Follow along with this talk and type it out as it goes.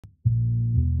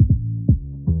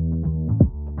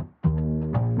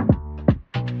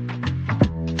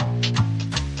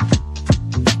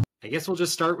guess we'll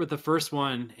just start with the first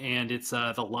one, and it's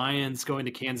the Lions going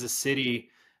to Kansas City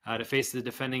to face the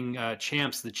defending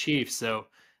champs, the Chiefs. So,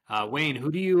 Wayne,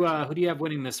 who do you have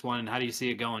winning this one, and how do you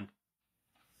see it going?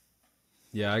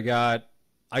 Yeah, I got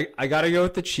to go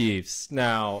with the Chiefs.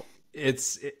 Now, I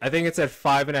think it's at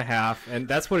 5.5, and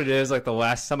that's what it is. Like the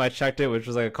last time I checked it, which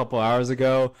was like a couple hours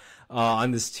ago,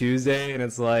 on this Tuesday, and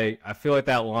it's like I feel like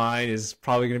that line is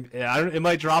probably gonna be, it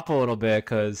might drop a little bit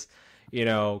because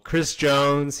Chris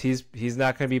Jones, he's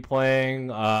not gonna be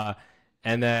playing,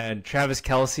 and then Travis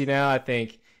Kelce now, I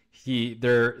think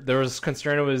there was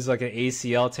concern it was like an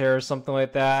ACL tear or something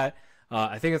like that.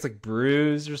 I think it's like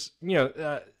bruise or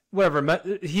whatever.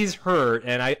 He's hurt,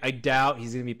 and I doubt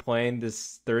he's going to be playing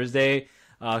this Thursday.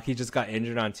 He just got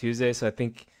injured on Tuesday, so I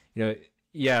think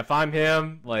yeah. If I'm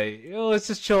him, like let's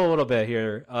just chill a little bit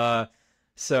here.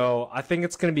 So I think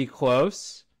it's going to be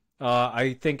close.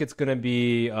 I think it's going to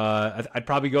be. I'd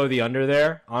probably go the under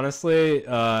there, honestly.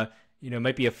 It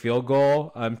might be a field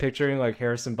goal. I'm picturing like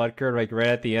Harrison Butker, like right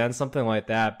at the end, something like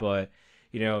that. But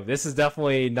this is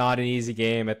definitely not an easy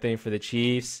game, I think, for the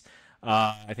Chiefs.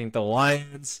 I think the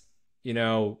Lions,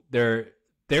 they're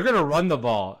gonna run the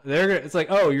ball. It's like,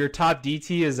 oh, your top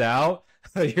DT is out.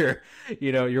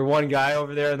 Your one guy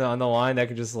over there on the line that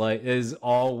can just like is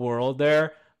all world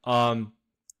there.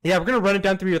 Yeah, we're gonna run it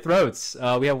down through your throats.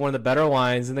 We have one of the better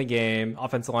lines in the game,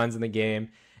 offensive lines in the game,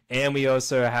 and we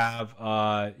also have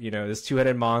this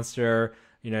two-headed monster.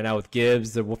 Now with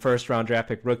Gibbs, the first round draft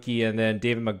pick rookie, and then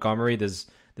David Montgomery, this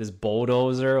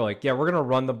bulldozer. Like, yeah, we're gonna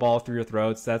run the ball through your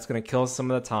throats. That's gonna kill some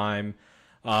of the time.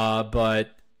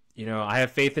 But I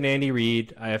have faith in Andy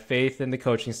Reid. I have faith in the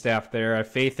coaching staff there. I have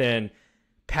faith in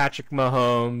Patrick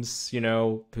Mahomes,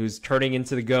 who's turning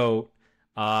into the GOAT,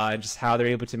 and just how they're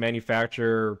able to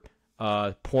manufacture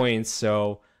points.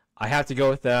 So I have to go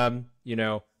with them.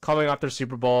 Coming off their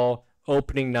Super Bowl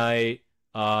opening night,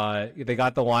 they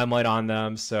got the limelight on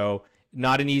them. So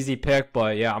not an easy pick,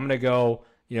 but yeah, I'm gonna go.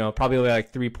 Probably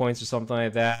like 3 points or something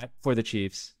like that for the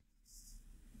Chiefs.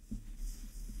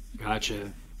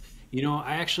 Gotcha.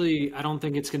 I don't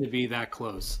think it's going to be that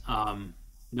close.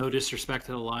 No disrespect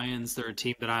to the Lions. They're a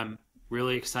team that I'm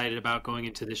really excited about going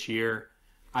into this year.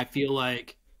 I feel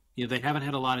like, they haven't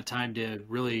had a lot of time to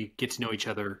really get to know each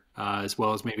other as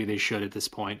well as maybe they should at this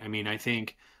point. I mean, I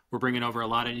think we're bringing over a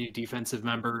lot of new defensive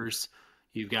members.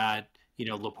 You've got,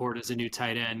 Laporta's a new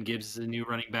tight end, Gibbs is a new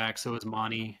running back, so is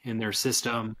Monty in their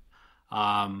system.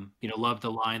 Love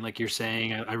the line, like you're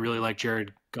saying. I really like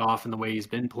Jared Goff and the way he's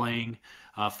been playing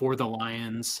for the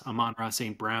Lions. Amon-Ra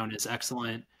St. Brown is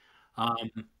excellent.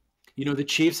 The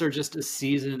Chiefs are just a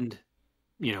seasoned,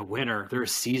 winner. They're a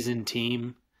seasoned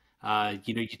team.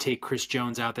 You take Chris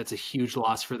Jones out, that's a huge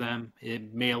loss for them.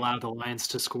 It may allow the Lions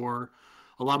to score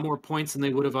a lot more points than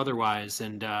they would have otherwise.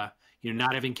 And,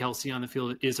 not having Kelce on the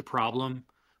field is a problem.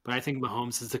 But I think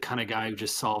Mahomes is the kind of guy who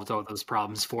just solved all those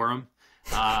problems for him,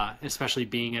 especially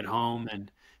being at home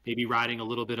and maybe riding a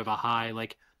little bit of a high.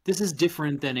 Like, this is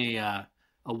different than a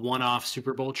one-off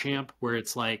Super Bowl champ where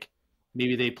it's like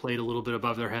maybe they played a little bit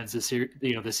above their heads this year,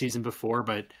 the season before.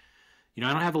 But, I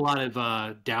don't have a lot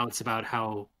of doubts about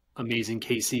how amazing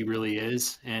KC really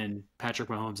is, and Patrick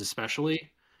Mahomes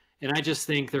especially. And I just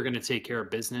think they're going to take care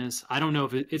of business. I don't know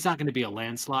if it's not going to be a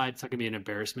landslide. It's not going to be an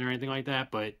embarrassment or anything like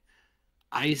that. But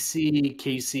I see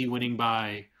KC winning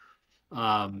by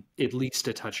at least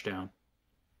a touchdown.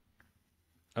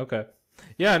 Okay.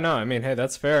 Yeah, no, I mean, hey,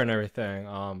 that's fair and everything.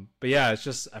 But yeah, it's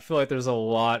just I feel like there's a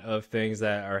lot of things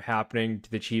that are happening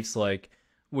to the Chiefs, like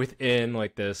within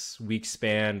like this week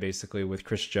span, basically with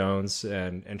Chris Jones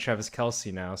and Travis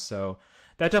Kelce now. So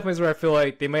that definitely is where I feel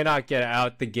like they may not get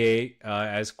out the gate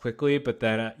as quickly, but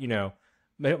then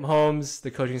Mahomes,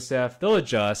 the coaching staff, they'll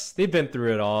adjust. They've been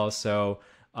through it all, so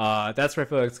that's where I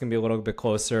feel like it's gonna be a little bit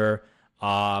closer.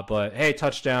 But hey,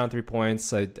 touchdown, 3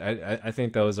 points. I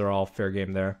think those are all fair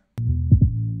game there.